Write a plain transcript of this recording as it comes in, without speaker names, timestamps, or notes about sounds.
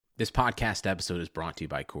This podcast episode is brought to you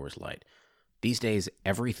by Coors Light. These days,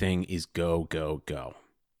 everything is go, go, go.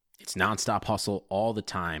 It's nonstop hustle all the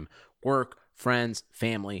time. Work, friends,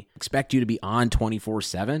 family, expect you to be on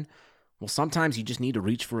 24/7. Well, sometimes you just need to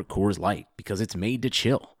reach for a Coors Light because it's made to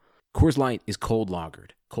chill. Coors Light is cold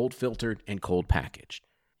lagered, cold filtered, and cold packaged.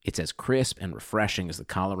 It's as crisp and refreshing as the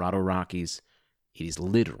Colorado Rockies. It is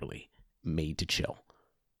literally made to chill.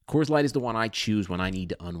 Coors Light is the one I choose when I need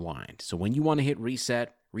to unwind. So when you want to hit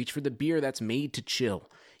reset, reach for the beer that's made to chill.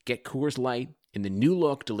 Get Coors Light in the new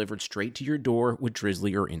look delivered straight to your door with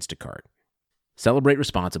Drizzly or Instacart. Celebrate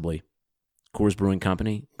responsibly. Coors Brewing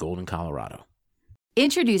Company, Golden, Colorado.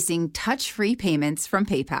 Introducing touch-free payments from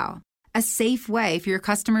PayPal, a safe way for your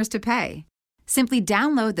customers to pay. Simply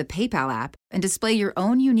download the PayPal app and display your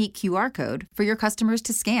own unique QR code for your customers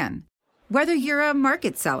to scan. Whether you're a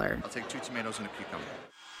market seller, I'll take 2 tomatoes and a cucumber.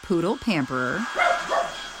 poodle pamperer,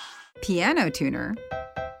 piano tuner,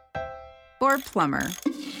 or plumber.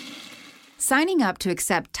 Signing up to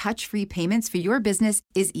accept touch-free payments for your business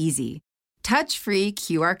is easy. Touch-free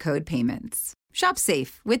QR code payments. Shop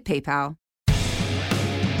safe with PayPal.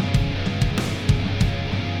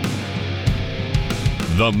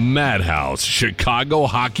 The Madhouse Chicago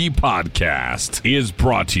Hockey Podcast is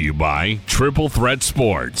brought to you by Triple Threat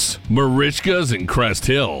Sports, Marishka's in Crest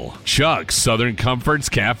Hill, Chuck's Southern Comforts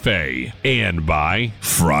Cafe, and by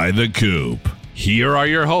Fry the Coop. Here are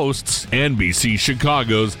your hosts, NBC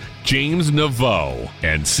Chicago's James Naveau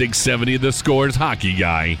and 670 The Score's hockey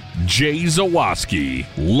guy, Jay Zawoski.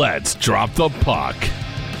 Let's drop the puck.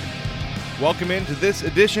 Welcome into this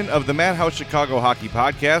edition of the Madhouse Chicago Hockey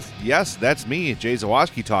Podcast. Yes, that's me, Jay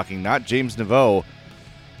Zawoski talking, not James Naveau.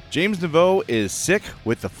 James Naveau is sick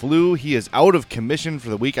with the flu. He is out of commission for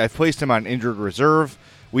the week. I've placed him on injured reserve.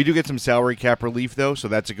 We do get some salary cap relief, though, so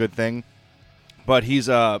that's a good thing. But he's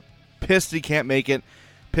pissed he can't make it,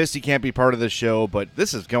 pissed he can't be part of the show, but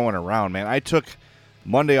this is going around, man. I took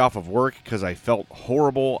Monday off of work because I felt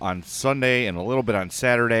horrible on Sunday and a little bit on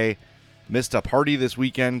Saturday. Missed a party this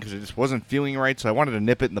weekend because it just wasn't feeling right, so I wanted to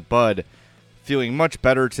nip it in the bud. Feeling much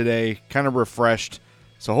better today, kind of refreshed.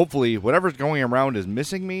 So hopefully whatever's going around is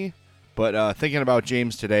missing me. But thinking about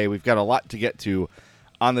James today, we've got a lot to get to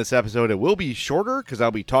on this episode. It will be shorter because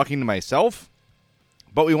I'll be talking to myself.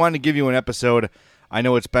 But we wanted to give you an episode. I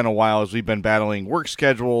know it's been a while as we've been battling work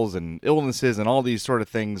schedules and illnesses and all these sort of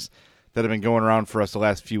things that have been going around for us the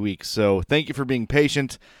last few weeks. So thank you for being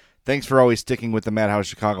patient. Thanks for always sticking with the Madhouse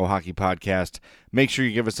Chicago Hockey Podcast. Make sure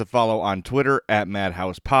you give us a follow on Twitter at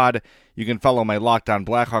MadhousePod. You can follow my Locked On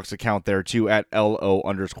Blackhawks account there too at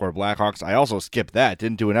LO_Blackhawks. I also skipped that.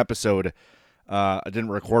 Didn't do an episode. I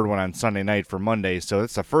didn't record one on Sunday night for Monday. So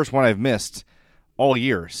it's the first one I've missed all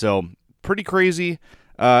year. So pretty crazy.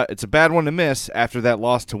 It's a bad one to miss after that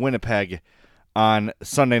loss to Winnipeg on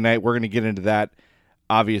Sunday night. We're going to get into that,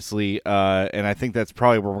 obviously. And I think that's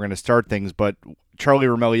probably where we're going to start things. But Charlie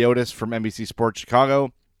Roumeliotis from NBC Sports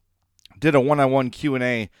Chicago did a one-on-one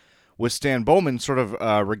Q&A with Stan Bowman sort of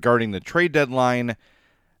regarding the trade deadline,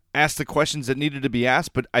 asked the questions that needed to be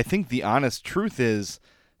asked, but I think the honest truth is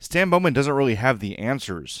Stan Bowman doesn't really have the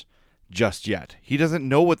answers just yet. He doesn't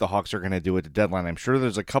know what the Hawks are going to do at the deadline. I'm sure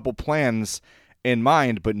there's a couple plans in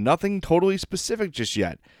mind, but nothing totally specific just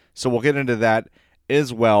yet. So we'll get into that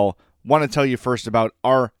as well. Want to tell you first about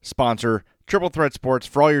our sponsor, Triple Threat Sports.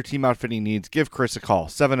 For all your team outfitting needs, give Chris a call,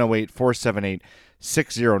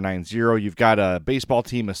 708-478-6090. You've got a baseball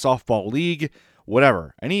team, a softball league,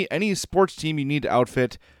 whatever. Any sports team you need to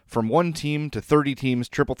outfit, from 1 team to 30 teams,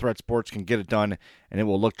 Triple Threat Sports can get it done, and it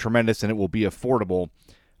will look tremendous, and it will be affordable.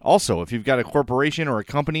 Also, if you've got a corporation or a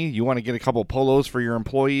company, you want to get a couple polos for your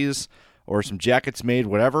employees or some jackets made,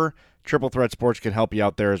 whatever, Triple Threat Sports can help you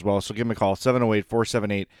out there as well. So give them a call,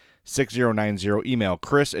 708-478-6090. Email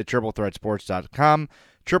chris@triplethreatsports.com.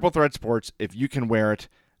 Triple Threat Sports, if you can wear it,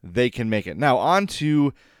 they can make it. Now, on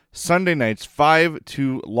to Sunday night's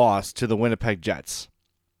 5-2 loss to the Winnipeg Jets.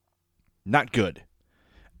 Not good.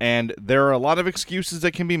 And there are a lot of excuses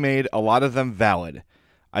that can be made, a lot of them valid.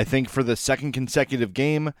 I think for the second consecutive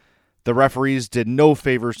game, the referees did no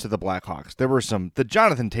favors to the Blackhawks. There were the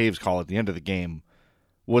Jonathan Taves call at the end of the game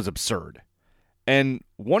was absurd. And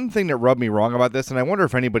one thing that rubbed me wrong about this, and I wonder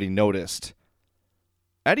if anybody noticed,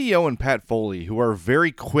 Eddie O and Pat Foley, who are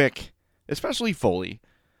very quick, especially Foley,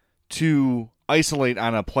 to isolate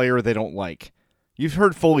on a player they don't like. You've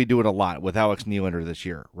heard Foley do it a lot with Alex Nylander this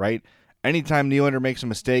year, right? Anytime Nylander makes a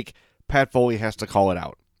mistake, Pat Foley has to call it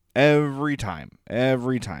out. Every time.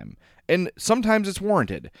 And sometimes it's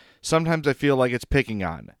warranted. Sometimes I feel like it's picking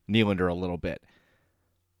on Nylander a little bit.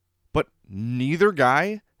 But neither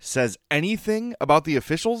guy says anything about the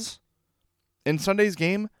officials in Sunday's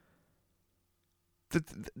game.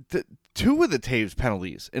 the two of the Taves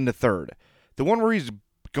penalties in the third. The one where he's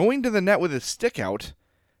going to the net with his stick out,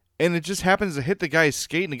 and it just happens to hit the guy's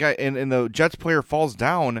skate, and the Jets player falls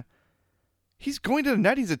down. He's going to the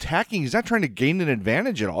net. He's attacking. He's not trying to gain an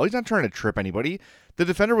advantage at all. He's not trying to trip anybody. The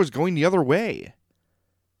defender was going the other way.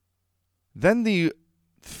 Then the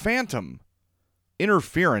phantom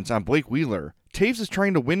interference on Blake Wheeler. Taves is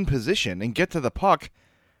trying to win position and get to the puck,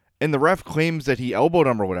 and the ref claims that he elbowed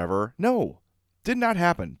him or whatever. No, did not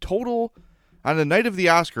happen. Total, on the night of the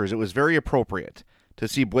Oscars, it was very appropriate to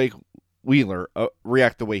see Blake Wheeler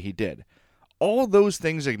react the way he did. All those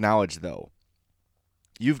things acknowledged, though.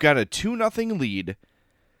 You've got a 2-0 lead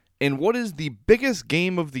in what is the biggest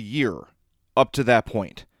game of the year up to that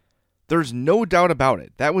point. There's no doubt about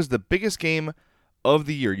it. That was the biggest game of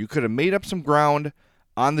the year. You could have made up some ground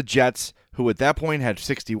on the Jets, who at that point had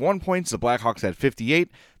 61 points. The Blackhawks had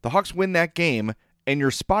 58. The Hawks win that game, and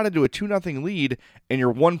you're spotted to a 2-0 lead, and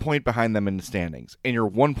you're 1 point behind them in the standings, and you're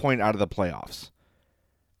 1 point out of the playoffs.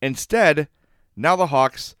 Instead, now the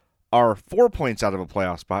Hawks are 4 points out of a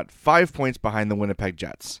playoff spot, 5 points behind the Winnipeg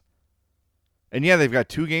Jets. And yeah, they've got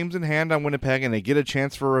 2 games in hand on Winnipeg, and they get a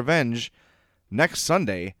chance for revenge next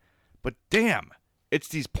Sunday. But damn, it's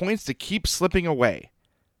these points that keep slipping away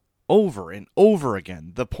over and over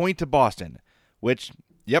again. The point to Boston, which,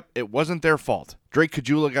 yep, it wasn't their fault. Drake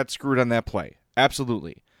Caggiula got screwed on that play.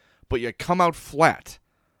 Absolutely. But you come out flat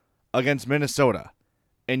against Minnesota.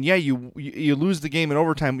 And yeah, you lose the game in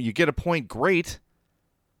overtime. You get a point, great.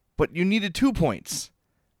 But you needed 2 points.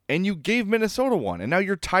 And you gave Minnesota 1. And now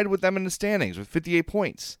you're tied with them in the standings with 58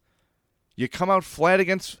 points. You come out flat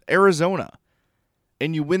against Arizona.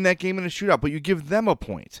 And you win that game in a shootout. But you give them a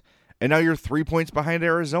point. And now you're 3 points behind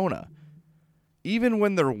Arizona. Even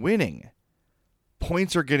when they're winning,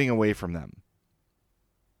 points are getting away from them.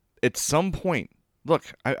 At some point,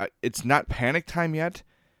 look, it's not panic time yet.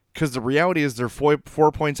 Because the reality is they're 4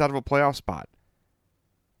 points out of a playoff spot.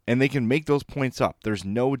 And they can make those points up. There's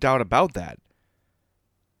no doubt about that.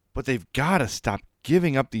 But they've got to stop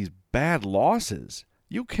giving up these bad losses.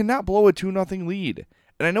 You cannot blow a 2-0 lead.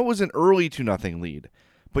 And I know it was an early 2-0 lead.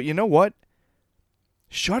 But you know what?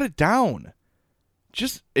 Shut it down.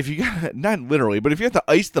 Just, if you got, not literally, but if you have to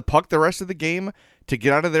ice the puck the rest of the game to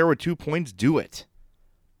get out of there with 2 points, do it.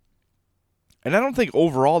 And I don't think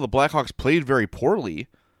overall the Blackhawks played very poorly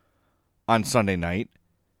on Sunday night.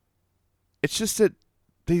 It's just that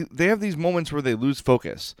they have these moments where they lose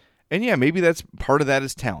focus. And yeah, maybe that's part of that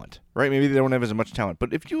is talent, right? Maybe they don't have as much talent.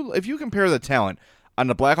 But if you compare the talent on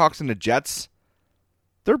the Blackhawks and the Jets,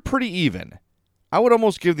 they're pretty even. I would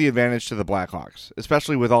almost give the advantage to the Blackhawks,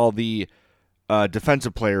 especially with all the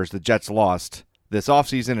defensive players the Jets lost this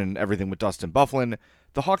offseason and everything with Dustin Byfuglien.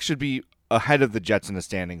 The Hawks should be ahead of the Jets in the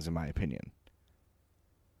standings, in my opinion.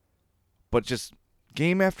 But just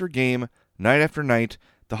game after game, night after night,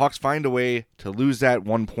 the Hawks find a way to lose that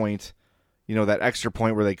 1 point, that extra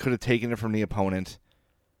point where they could have taken it from the opponent.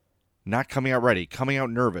 Not coming out ready, coming out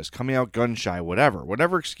nervous, coming out gun-shy,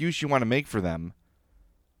 whatever excuse you want to make for them.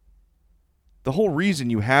 The whole reason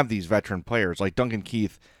you have these veteran players like Duncan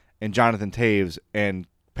Keith and Jonathan Taves and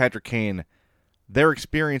Patrick Kane, their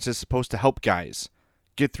experience is supposed to help guys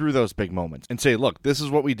get through those big moments and say, look, this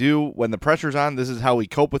is what we do when the pressure's on. This is how we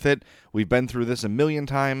cope with it. We've been through this a million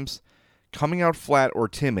times. Coming out flat or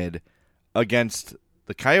timid against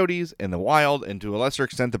the Coyotes and the Wild and to a lesser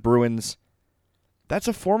extent the Bruins, that's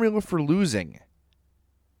a formula for losing.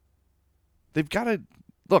 They've got to,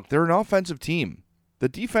 look, they're an offensive team. The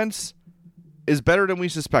defense is better than we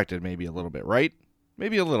suspected, maybe a little bit, right?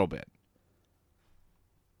 Maybe a little bit.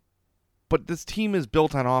 But this team is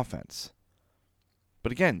built on offense.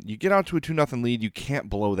 But again, you get out to a 2-0 lead, you can't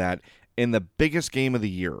blow that in the biggest game of the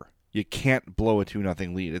year. You can't blow a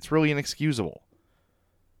 2-0 lead. It's really inexcusable.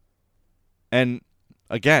 And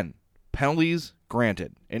again, penalties,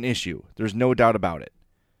 granted, an issue. There's no doubt about it.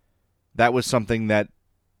 That was something that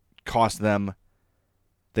cost them.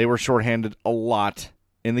 They were shorthanded a lot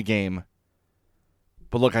in the game.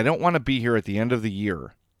 But look, I don't want to be here at the end of the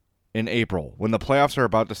year in April when the playoffs are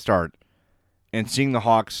about to start and seeing the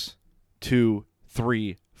Hawks 2,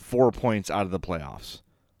 3, 4 points out of the playoffs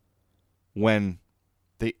when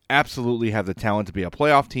they absolutely have the talent to be a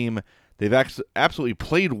playoff team. They've absolutely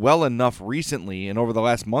played well enough recently and over the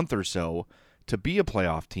last month or so to be a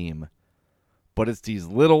playoff team. But it's these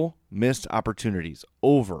little missed opportunities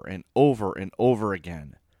over and over and over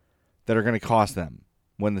again that are going to cost them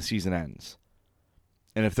when the season ends.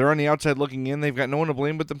 And if they're on the outside looking in, they've got no one to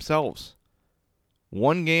blame but themselves.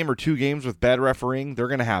 1 game or 2 games with bad refereeing, they're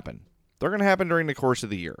going to happen. They're going to happen during the course of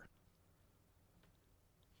the year.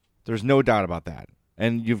 There's no doubt about that.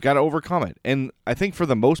 And you've got to overcome it. And I think for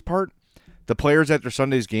the most part, the players after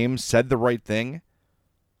Sunday's game said the right thing.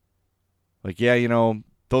 Like, yeah,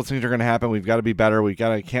 those things are going to happen. We've got to be better.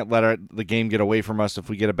 Can't let the game get away from us if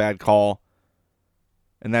we get a bad call.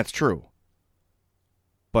 And that's true.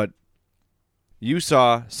 But you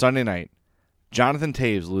saw Sunday night Jonathan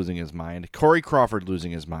Toews losing his mind, Corey Crawford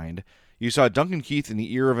losing his mind. You saw Duncan Keith in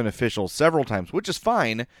the ear of an official several times, which is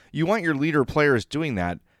fine. You want your leader players doing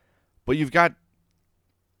that. But you've got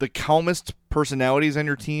the calmest personalities on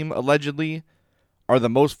your team, allegedly, are the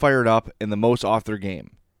most fired up and the most off their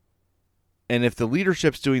game. And if the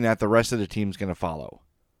leadership's doing that, the rest of the team's going to follow.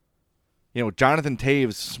 Jonathan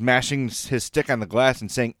Toews smashing his stick on the glass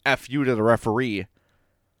and saying F you to the referee.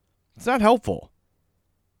 It's not helpful.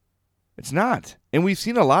 It's not. And we've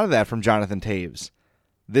seen a lot of that from Jonathan Toews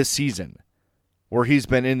this season, where he's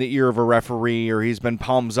been in the ear of a referee or he's been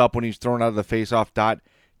palms up when he's thrown out of the face-off dot,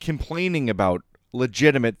 complaining about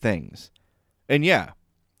legitimate things. And yeah,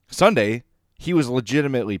 Sunday, he was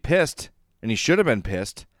legitimately pissed, and he should have been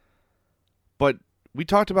pissed. But we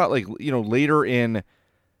talked about, later in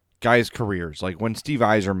guys' careers, like when Steve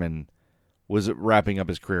Yzerman was wrapping up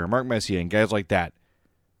his career, Mark Messier, and guys like that,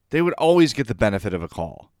 they would always get the benefit of a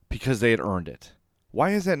call because they had earned it.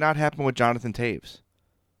 Why has that not happened with Jonathan Toews?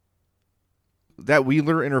 That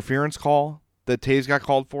Wheeler interference call that Toews got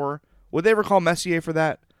called for, would they ever call Messier for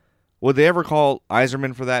that? Would they ever call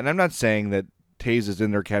Yzerman for that? And I'm not saying that Toews is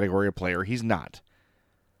in their category of player. He's not.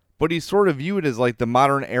 But he's sort of viewed as like the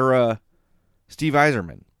modern era Steve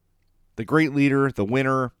Yzerman. The great leader, the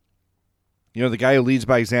winner, the guy who leads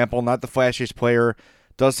by example, not the flashiest player,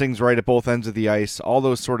 does things right at both ends of the ice, all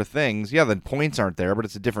those sort of things. Yeah, the points aren't there, but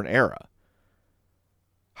it's a different era.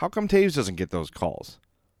 How come Toews doesn't get those calls?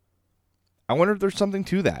 I wonder if there's something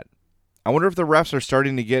to that. I wonder if the refs are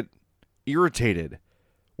starting to get irritated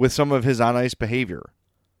with some of his on-ice behavior.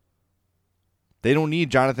 They don't need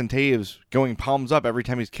Jonathan Toews going palms up every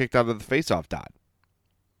time he's kicked out of the face-off dot.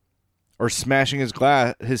 Or smashing his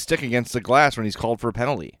stick against the glass when he's called for a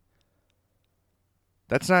penalty.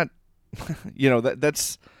 That's not,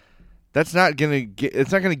 that's not going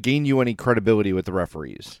to gain you any credibility with the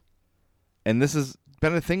referees. And this has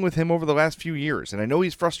been a thing with him over the last few years. And I know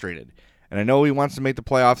he's frustrated. And I know he wants to make the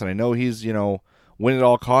playoffs. And I know he's, win at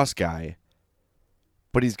all costs guy.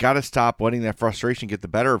 But he's got to stop letting that frustration get the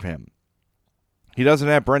better of him. He doesn't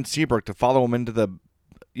have Brent Seabrook to follow him into the,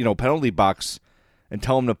 penalty box and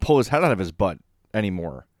tell him to pull his head out of his butt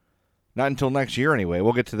anymore. Not until next year anyway.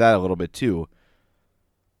 We'll get to that a little bit too.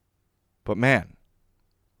 But man,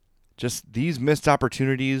 just these missed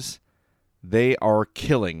opportunities, they are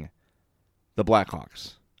killing the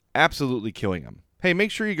Blackhawks. Absolutely killing them. Hey,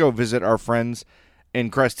 make sure you go visit our friends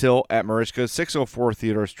in Crest Hill at Marishka's, 604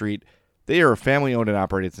 Theodore Street. They are family-owned and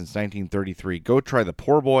operated since 1933. Go try the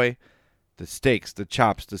poor boy, the steaks, the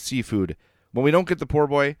chops, the seafood. When we don't get the poor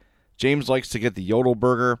boy, James likes to get the Yodel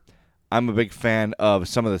burger. I'm a big fan of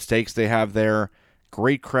some of the steaks they have there.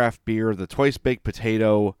 Great craft beer, the twice-baked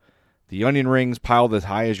potato, the onion rings piled as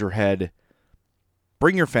high as your head.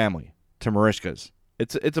 Bring your family to Marishka's.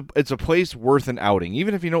 It's a place worth an outing.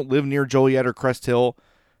 Even if you don't live near Joliet or Crest Hill,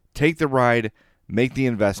 take the ride, make the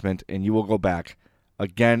investment, and you will go back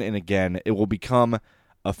again and again. It will become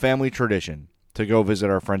a family tradition to go visit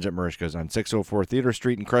our friends at Marishka's on 604 Theodore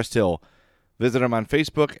Street in Crest Hill. Visit them on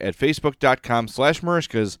Facebook at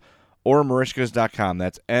facebook.com/Marishkas or Marishkas.com.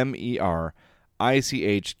 That's MERICHKAS.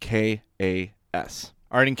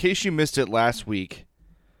 All right, in case you missed it last week,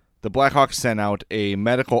 the Blackhawks sent out a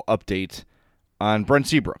medical update on Brent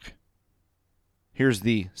Seabrook. Here's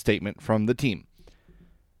the statement from the team.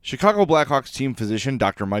 Chicago Blackhawks team physician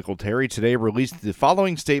Dr. Michael Terry today released the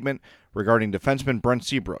following statement regarding defenseman Brent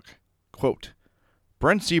Seabrook. Quote,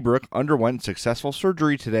 Brent Seabrook underwent successful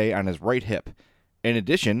surgery today on his right hip. In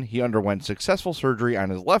addition, he underwent successful surgery on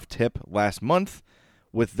his left hip last month.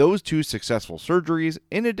 With those two successful surgeries,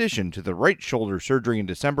 in addition to the right shoulder surgery in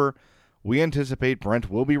December, we anticipate Brent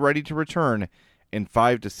will be ready to return in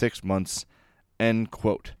 5 to 6 months. End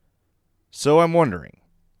quote. So I'm wondering,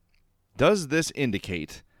 does this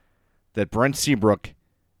indicate that Brent Seabrook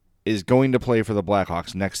is going to play for the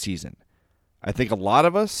Blackhawks next season? I think a lot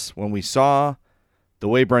of us, when we saw the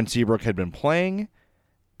way Brent Seabrook had been playing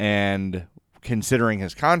and considering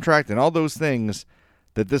his contract and all those things,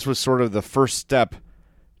 that this was sort of the first step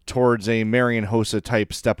towards a Marian Hossa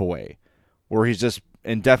type step away, where he's just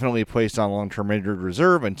indefinitely placed on long-term injured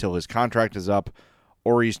reserve until his contract is up,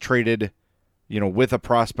 or he's traded, with a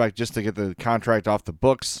prospect just to get the contract off the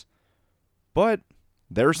books. But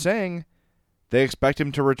they're saying they expect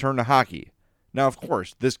him to return to hockey. Now, of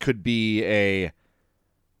course, this could be he's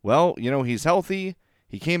healthy.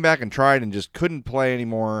 He came back and tried and just couldn't play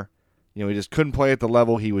anymore. He just couldn't play at the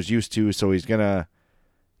level he was used to, so he's going to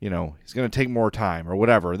take more time or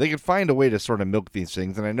whatever. They could find a way to sort of milk these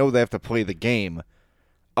things, and I know they have to play the game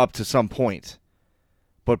up to some point.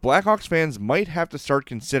 But Blackhawks fans might have to start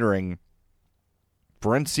considering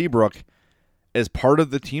Brent Seabrook as part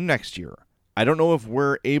of the team next year. I don't know if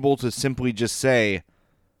we're able to simply just say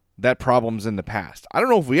that problem's in the past. I don't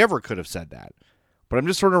know if we ever could have said that. But I'm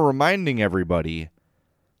just sort of reminding everybody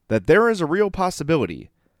that there is a real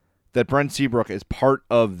possibility that Brent Seabrook is part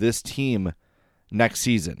of this team next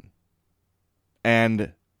season.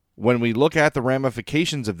 And when we look at the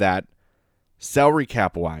ramifications of that, salary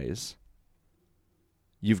cap-wise,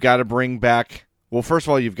 you've got to bring back... Well, first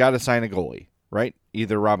of all, you've got to sign a goalie, right?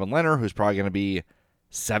 Either Robin Lehner, who's probably going to be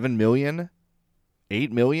 $7 million,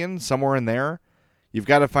 $8 million, somewhere in there. You've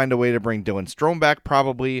got to find a way to bring Dylan Strome back,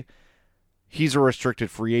 probably. He's a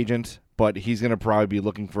restricted free agent, but he's going to probably be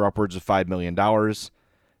looking for upwards of $5 million.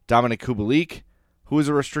 Dominic Kubalik, who is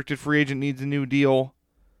a restricted free agent, needs a new deal.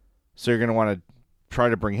 So you're going to want to try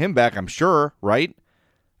to bring him back, I'm sure, right?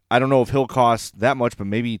 I don't know if he'll cost that much, but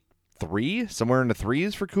maybe somewhere in the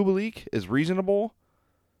threes for Kubalik is reasonable.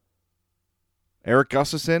 Eric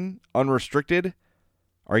Gustafsson, unrestricted.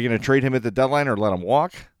 Are you going to trade him at the deadline or let him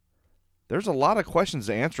walk? There's a lot of questions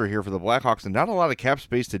to answer here for the Blackhawks and not a lot of cap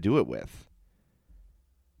space to do it with.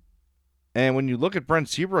 And when you look at Brent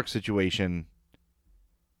Seabrook's situation,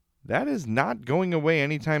 that is not going away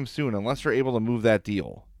anytime soon unless they're able to move that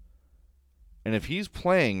deal. And if he's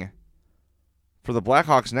playing for the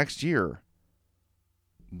Blackhawks next year,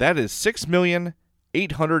 that is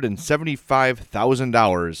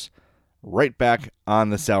 $6,875,000 right back on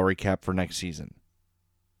the salary cap for next season.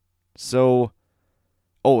 So,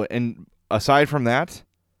 and aside from that,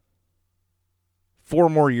 4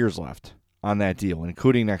 more years left on that deal,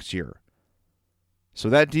 including next year. So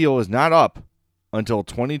that deal is not up until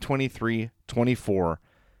 2023-24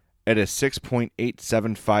 at a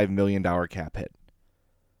 $6.875 million cap hit.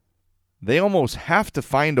 They almost have to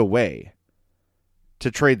find a way to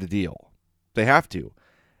trade the deal. They have to.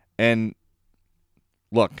 And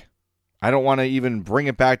look, I don't want to even bring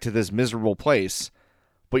it back to this miserable place,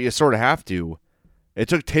 but you sort of have to. It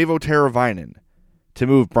took Teuvo Teravainen to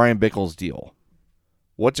move Brian Bickle's deal.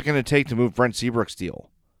 What's it going to take to move Brent Seabrook's deal?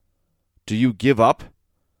 Do you give up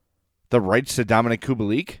the rights to Dominic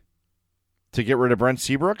Kubalik to get rid of Brent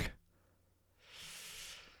Seabrook?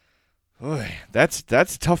 Oy, that's a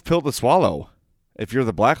tough pill to swallow if you're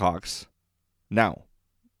the Blackhawks. Now,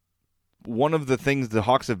 one of the things the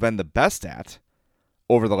Hawks have been the best at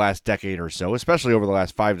over the last decade or so, especially over the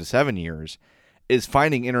last 5 to 7 years, is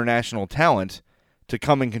finding international talent to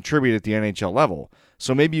come and contribute at the NHL level.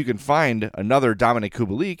 So maybe you can find another Dominic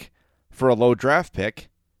Kubalik for a low draft pick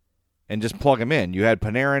and just plug him in. You had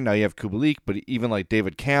Panarin, now you have Kubalik, but even like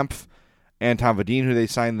David Kampf, Anton Vadin, who they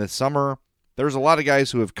signed this summer, there's a lot of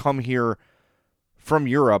guys who have come here from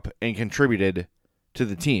Europe and contributed to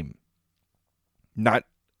the team. Not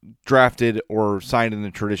drafted or signed in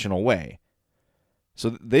the traditional way.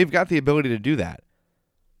 So they've got the ability to do that.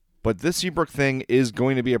 But this Seabrook thing is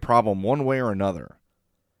going to be a problem one way or another.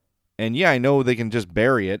 And yeah, I know they can just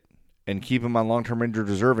bury it and keep him on long-term injured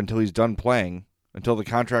reserve until he's done playing, until the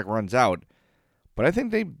contract runs out. But I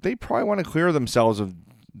think they probably want to clear themselves of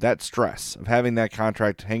that stress of having that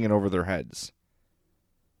contract hanging over their heads.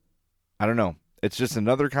 I don't know. It's just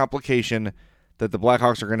another complication that the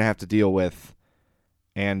Blackhawks are going to have to deal with.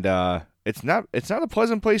 And it's not a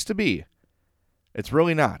pleasant place to be. It's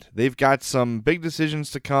really not. They've got some big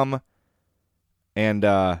decisions to come, and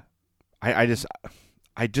I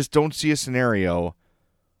just don't see a scenario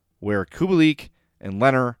where Kubalik and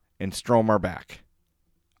Lehner and Strome are back.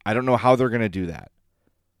 I don't know how they're going to do that.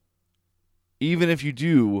 Even if you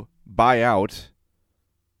do buy out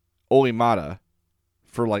Olli Maatta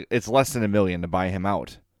for it's less than $1 million to buy him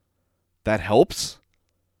out. That helps.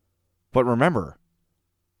 But remember,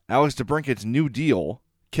 Alex DeBrincat's new deal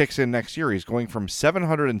kicks in next year. He's going from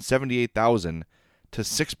 $778,000 to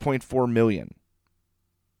 $6.4 million.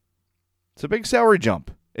 It's a big salary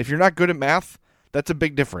jump. If you're not good at math, that's a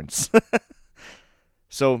big difference.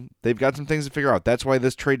 So they've got some things to figure out. That's why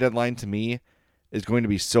this trade deadline to me is going to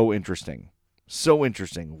be so interesting. So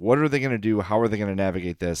interesting. What are they going to do? How are they going to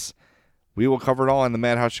navigate this? We will cover it all on the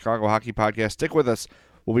Madhouse Chicago Hockey Podcast. Stick with us.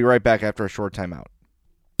 We'll be right back after a short timeout.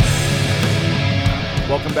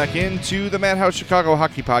 Welcome back into the Madhouse Chicago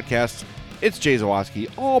Hockey Podcast. It's Jay Zawoski,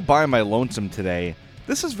 all by my lonesome today.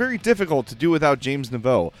 This is very difficult to do without James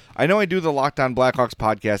Naveau. I know I do the Locked On Blackhawks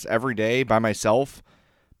podcast every day by myself,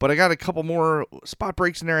 but I got a couple more spot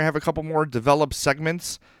breaks in there. I have a couple more developed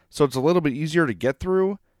segments, so it's a little bit easier to get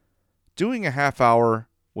through. Doing a half hour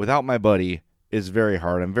without my buddy is very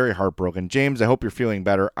hard. I'm very heartbroken. James, I hope you're feeling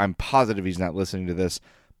better. I'm positive he's not listening to this,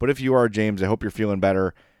 but if you are, James, I hope you're feeling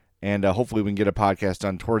better, and hopefully we can get a podcast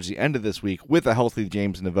done towards the end of this week with a healthy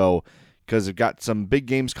James Naveau, because we've got some big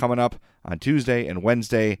games coming up on Tuesday and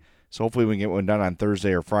Wednesday, so hopefully we can get one done on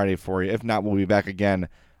Thursday or Friday for you. If not, we'll be back again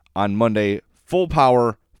on Monday, full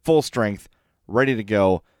power, full strength, ready to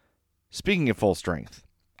go. Speaking of full strength,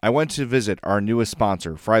 I went to visit our newest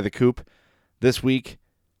sponsor, Fry the Coop, this week,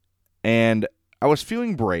 and I was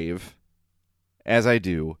feeling brave, as I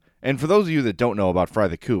do. And for those of you that don't know about Fry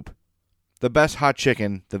the Coop, the best hot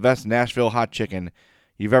chicken, the best Nashville hot chicken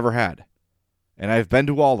you've ever had. And I've been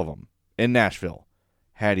to all of them in Nashville.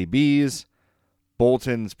 Hattie B's,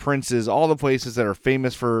 Bolton's, Prince's, all the places that are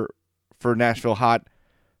famous for Nashville hot.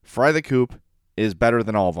 Fry the Coop is better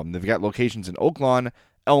than all of them. They've got locations in Oak Lawn,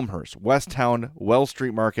 Elmhurst, Westtown, Wells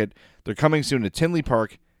Street Market. They're coming soon to Tinley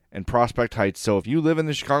Park and Prospect Heights. So if you live in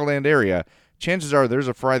the Chicagoland area, chances are there's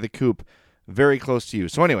a Fry the Coop very close to you.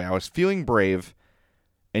 So anyway, I was feeling brave.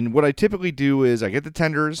 And what I typically do is I get the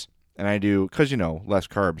tenders and I do, because, less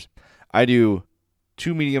carbs, I do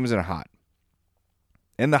 2 mediums and a hot.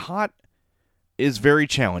 And the hot is very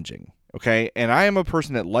challenging, okay? And I am a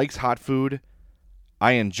person that likes hot food.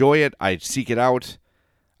 I enjoy it. I seek it out.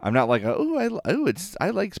 I'm not like, I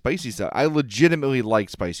like spicy stuff. I legitimately like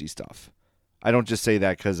spicy stuff. I don't just say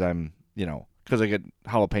that because because I get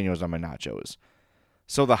jalapenos on my nachos.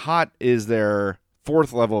 So the hot is their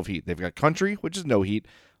 4th level of heat. They've got country, which is no heat,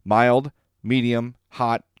 mild, medium,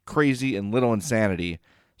 hot, crazy, and little insanity.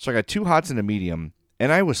 So I got 2 hots and a medium,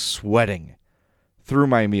 and I was sweating through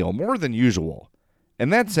my meal, more than usual.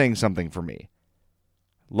 And that's saying something for me.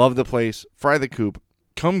 Love the place. Fry the Coop.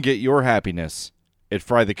 Come get your happiness at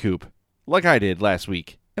Fry the Coop, like I did last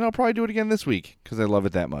week. And I'll probably do it again this week, because I love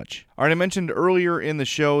it that much. All right, I mentioned earlier in the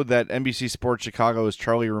show that NBC Sports Chicago's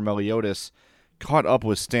Charlie Roumeliotis caught up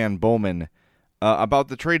with Stan Bowman about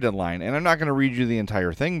the trade deadline. And I'm not going to read you the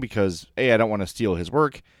entire thing because, A, I don't want to steal his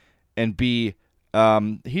work, and B,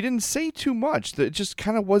 he didn't say too much. It just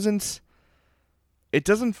kind of wasn't... It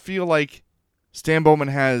doesn't feel like Stan Bowman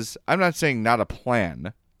has... I'm not saying not a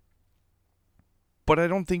plan, but I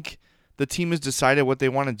don't think the team has decided what they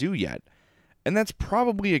want to do yet. And that's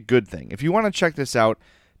probably a good thing. If you want to check this out,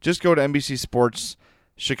 just go to NBC Sports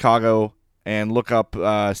Chicago and look up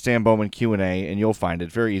Stan Bowman Q&A, and you'll find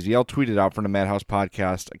it. Very easy. I'll tweet it out from the Madhouse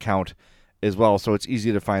Podcast account as well, so it's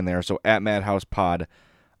easy to find there. So at Madhouse Pod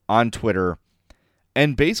on Twitter.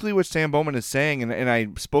 And basically what Stan Bowman is saying, and I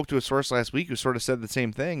spoke to a source last week who sort of said the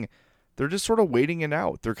same thing, they're just sort of waiting it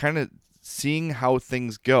out. They're kind of seeing how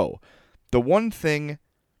things go. The one thing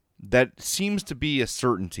that seems to be a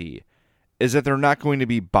certainty is that they're not going to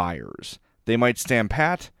be buyers. They might stand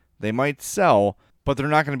pat, they might sell, but they're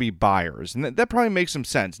not going to be buyers. And that probably makes some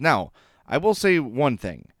sense. Now, I will say one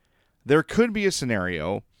thing. There could be a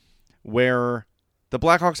scenario where the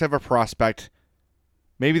Blackhawks have a prospect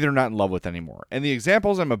maybe they're not in love with anymore. And the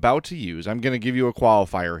examples I'm about to use, I'm going to give you a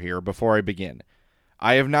qualifier here before I begin.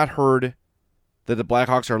 I have not heard that the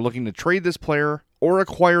Blackhawks are looking to trade this player or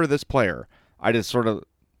acquire this player. I just sort of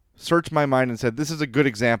searched my mind and said, this is a good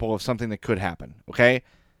example of something that could happen, okay?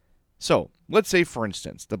 So, let's say, for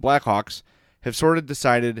instance, the Blackhawks have sort of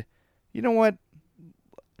decided, you know what,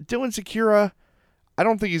 Dylan Sekura, I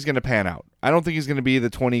don't think he's going to pan out. I don't think he's going to be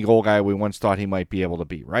the 20-goal guy we once thought he might be able to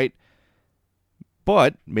be, right?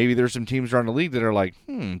 But maybe there's some teams around the league that are like,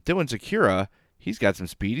 Dylan Sekura, he's got some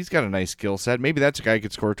speed, he's got a nice skill set, maybe that's a guy who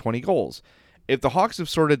could score 20 goals. If the Hawks have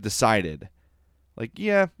sort of decided, like,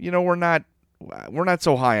 yeah, we're not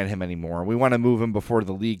so high on him anymore, we want to move him before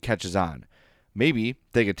the league catches on, maybe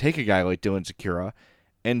they could take a guy like Dylan Sekura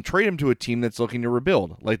and trade him to a team that's looking to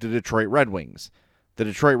rebuild, like the Detroit Red Wings. The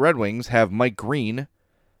Detroit Red Wings have Mike Green,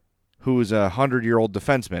 who's a 100-year-old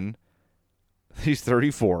defenseman. He's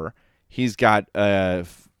 34. He's got a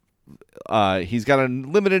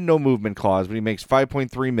limited no movement clause, but he makes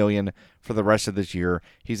 $5.3 million for the rest of this year.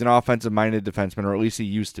 He's an offensive-minded defenseman, or at least he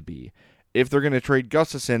used to be. If they're going to trade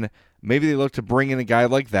Gustafsson, maybe they look to bring in a guy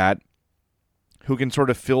like that who can sort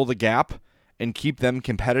of fill the gap and keep them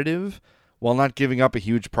competitive while not giving up a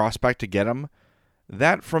huge prospect to get him.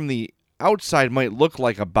 That from the outside might look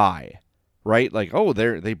like a buy, right? Like, oh,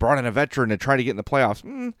 they brought in a veteran to try to get in the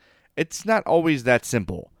playoffs. It's not always that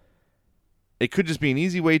simple. It could just be an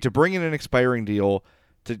easy way to bring in an expiring deal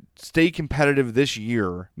to stay competitive this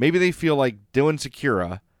year. Maybe they feel like Dylan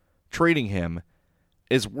Sekura, trading him,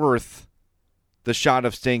 is worth the shot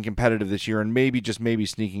of staying competitive this year and maybe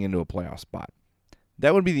sneaking into a playoff spot.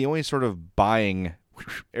 That would be the only sort of buying,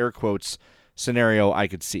 air quotes, scenario I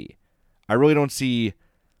could see. I really don't see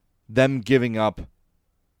them giving up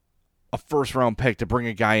a first-round pick to bring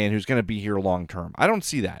a guy in who's going to be here long-term. I don't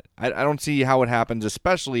see that. I don't see how it happens,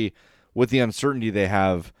 especially with the uncertainty they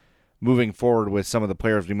have moving forward with some of the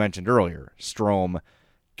players we mentioned earlier. Strome,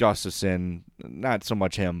 Gustafsson, not so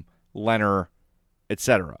much him, Leonard,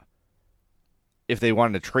 etc. If they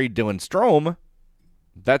wanted to trade Dylan Strome,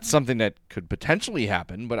 that's something that could potentially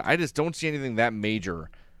happen, but I just don't see anything that major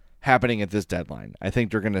happening at this deadline. I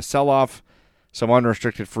think they're going to sell off some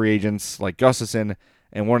unrestricted free agents like Gustafsson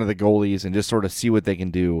and one of the goalies and just sort of see what they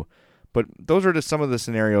can do. But those are just some of the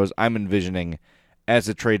scenarios I'm envisioning as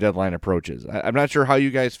the trade deadline approaches. I'm not sure how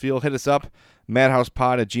you guys feel. Hit us up,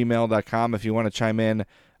 madhousepod@gmail.com if you want to chime in.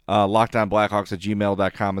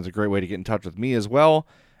 LockedOnBlackhawks@gmail.com is a great way to get in touch with me as well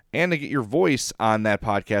and to get your voice on that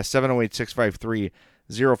podcast.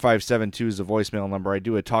 708-653-0572 is the voicemail number. I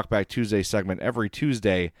do a Talkback Tuesday segment every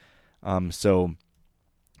Tuesday. So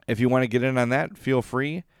if you want to get in on that, feel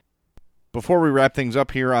free. Before we wrap things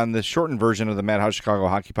up here on this shortened version of the Madhouse Chicago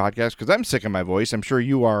Hockey Podcast, because I'm sick of my voice, I'm sure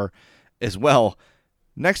you are as well.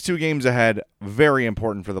 Next 2 games ahead, very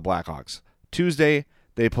important for the Blackhawks. Tuesday,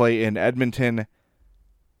 they play in Edmonton.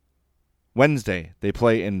 Wednesday, they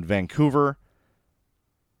play in Vancouver.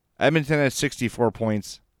 Edmonton has 64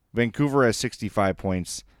 points. Vancouver has 65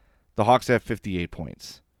 points. The Hawks have 58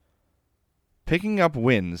 points. Picking up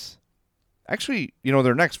wins, actually,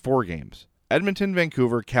 their next 4 games. Edmonton,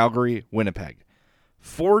 Vancouver, Calgary, Winnipeg.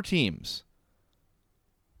 4 teams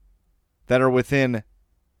that are within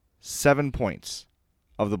 7 points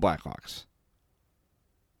of the Blackhawks.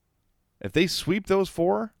 If they sweep those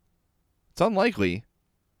 4, it's unlikely,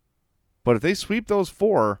 but if they sweep those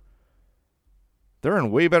 4, they're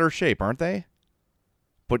in way better shape, aren't they?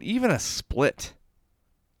 But even a split,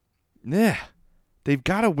 they've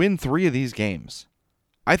got to win 3 of these games.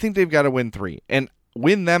 I think they've got to win 3 and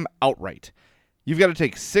win them outright. You've got to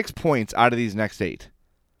take 6 points out of these next 8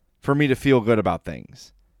 for me to feel good about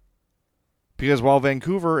things. Because while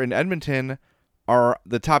Vancouver and Edmonton are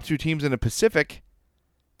the top 2 teams in the Pacific,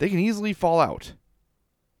 they can easily fall out.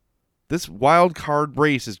 This wild card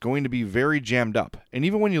race is going to be very jammed up. And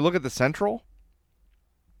even when you look at the Central,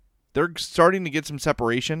 they're starting to get some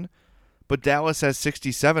separation, but Dallas has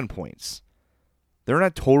 67 points. They're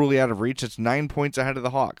not totally out of reach. It's 9 points ahead of the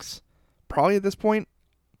Hawks. Probably at this point,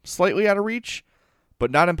 slightly out of reach, but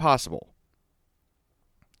not impossible.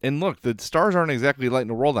 And look, the Stars aren't exactly lighting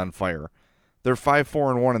the world on fire. They're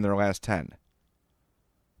 5-4-1 in their last 10.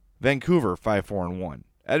 Vancouver 5-4-1.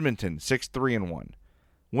 Edmonton 6-3-1.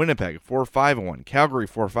 Winnipeg 4-5-1. Calgary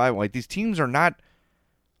 4-5. Like, these teams are not.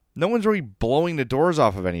 No one's really blowing the doors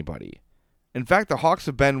off of anybody. In fact, the Hawks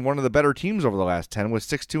have been one of the better teams over the last 10 with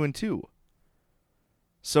 6-2-2.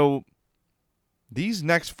 So these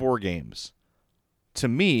next 4 games, to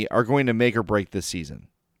me, are going to make or break this season.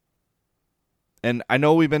 And I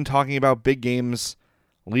know we've been talking about big games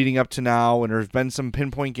leading up to now, and there's been some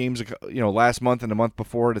pinpoint games, last month and the month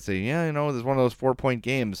before to say, there's one of those 4-point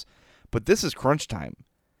games. But this is crunch time.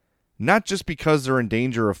 Not just because they're in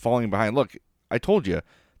danger of falling behind. Look, I told you,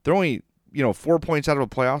 they're only, 4 points out of a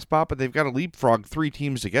playoff spot, but they've got to leapfrog 3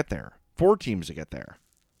 teams to get there. 4 teams to get there.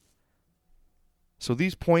 So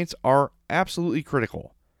these points are absolutely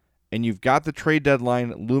critical. And you've got the trade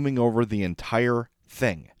deadline looming over the entire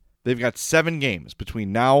thing. They've got 7 games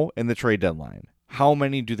between now and the trade deadline. How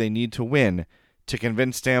many do they need to win to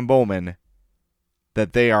convince Stan Bowman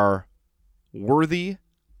that they are worthy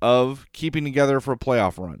of keeping together for a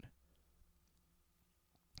playoff run?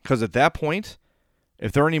 Because at that point,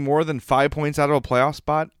 if they're any more than 5 points out of a playoff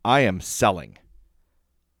spot, I am selling.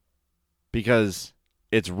 Because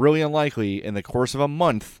it's really unlikely in the course of a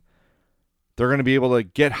month they're going to be able to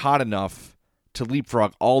get hot enough to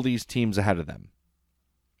leapfrog all these teams ahead of them.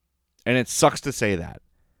 And it sucks to say that.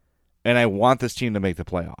 And I want this team to make the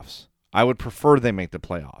playoffs. I would prefer they make the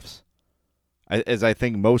playoffs, as I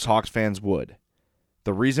think most Hawks fans would.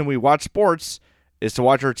 The reason we watch sports is to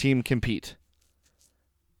watch our team compete,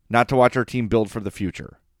 not to watch our team build for the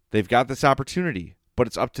future. They've got this opportunity, but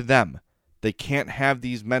it's up to them. They can't have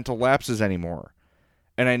these mental lapses anymore.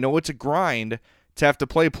 And I know it's a grind to have to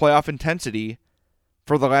play playoff intensity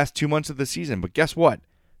for the last 2 months of the season. But guess what?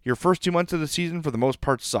 Your first 2 months of the season, for the most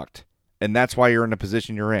part, sucked. And that's why you're in the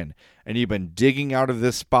position you're in. And you've been digging out of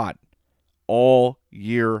this spot all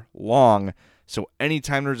year long. So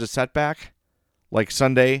anytime there's a setback, like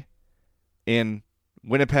Sunday in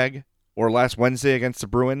Winnipeg or last Wednesday against the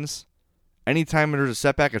Bruins, anytime there's a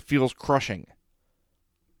setback, it feels crushing.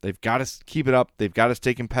 They've got to keep it up. They've got to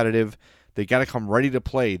stay competitive. They've got to come ready to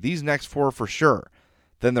play. These next 4 for sure.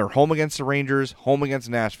 Then they're home against the Rangers, home against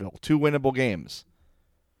Nashville. 2 winnable games.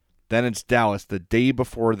 Then it's Dallas the day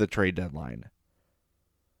before the trade deadline.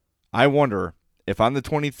 I wonder if on the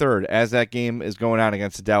 23rd, as that game is going on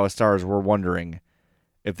against the Dallas Stars, we're wondering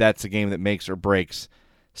if that's the game that makes or breaks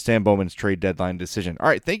Stan Bowman's trade deadline decision. All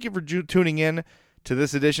right, thank you for tuning in to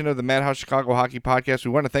this edition of the Madhouse Chicago Hockey Podcast.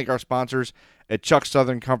 We want to thank our sponsors at Chuck's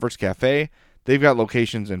Southern Comforts Cafe. They've got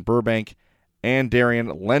locations in Burbank and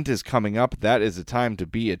Darien. Lent is coming up. That is the time to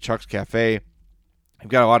be at Chuck's Cafe. They've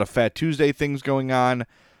got a lot of Fat Tuesday things going on.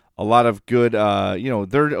 A lot of good,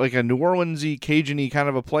 they're like a New Orleans-y, Cajun-y kind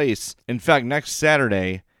of a place. In fact, next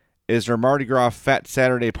Saturday is their Mardi Gras Fat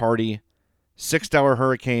Saturday party. $6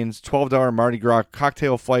 Hurricanes, $12 Mardi Gras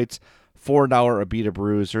cocktail flights, $4 Abita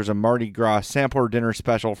brews. There's a Mardi Gras sampler dinner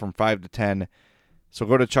special from 5 to 10. So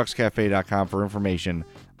go to chuckscafe.com for information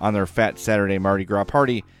on their Fat Saturday Mardi Gras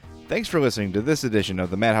party. Thanks for listening to this edition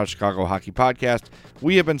of the Madhouse Chicago Hockey Podcast.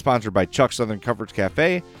 We have been sponsored by Chuck's Southern Comforts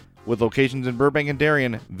Cafe. With locations in Burbank and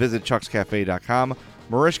Darien, visit chuckscafe.com.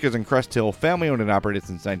 Marishka's in Crest Hill, family-owned and operated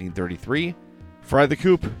since 1933. Fry the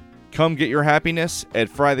Coop. Come get your happiness at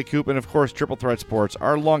Fry the Coop. And, of course, Triple Threat Sports,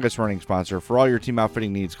 our longest-running sponsor. For all your team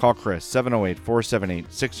outfitting needs, call Chris,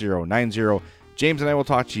 708-478-6090. James and I will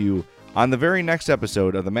talk to you on the very next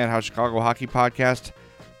episode of the Madhouse Chicago Hockey Podcast.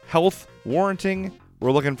 Health warranting,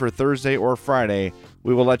 we're looking for Thursday or Friday.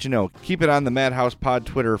 We will let you know. Keep it on the Madhouse Pod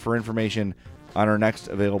Twitter for information on our next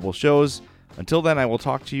available shows. Until then, I will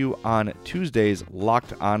talk to you on Tuesday's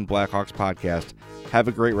Locked On Blackhawks podcast. Have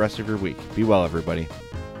a great rest of your week. Be well, everybody.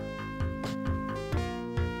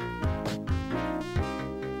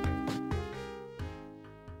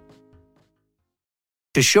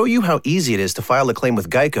 To show you how easy it is to file a claim with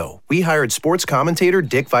Geico, we hired sports commentator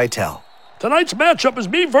Dick Vitale. Tonight's matchup is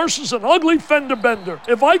me versus an ugly fender bender.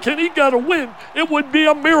 If I can eke out a win, it would be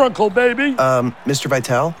a miracle, baby. Mr.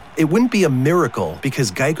 Vitale, it wouldn't be a miracle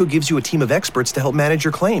because Geico gives you a team of experts to help manage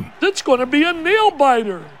your claim. It's going to be a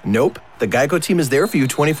nail-biter. Nope. The Geico team is there for you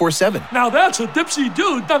 24/7. Now that's a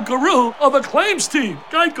dipsy-do dunkaroo of a claims team.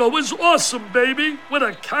 Geico is awesome, baby, with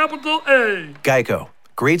a capital A. Geico.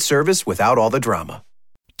 Great service without all the drama.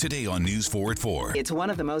 Today on News 4 at 4. It's one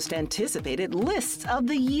of the most anticipated lists of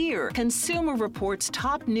the year. Consumer Reports'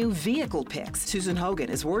 top new vehicle picks. Susan Hogan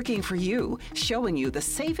is working for you, showing you the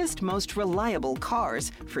safest, most reliable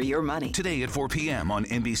cars for your money. Today at 4 p.m. on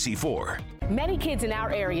NBC4. Many kids in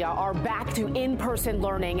our area are back to in-person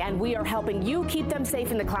learning, and we are helping you keep them safe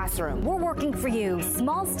in the classroom. We're working for you.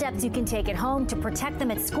 Small steps you can take at home to protect them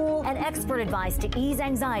at school, and expert advice to ease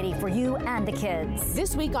anxiety for you and the kids.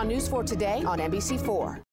 This week on News 4 Today on NBC4.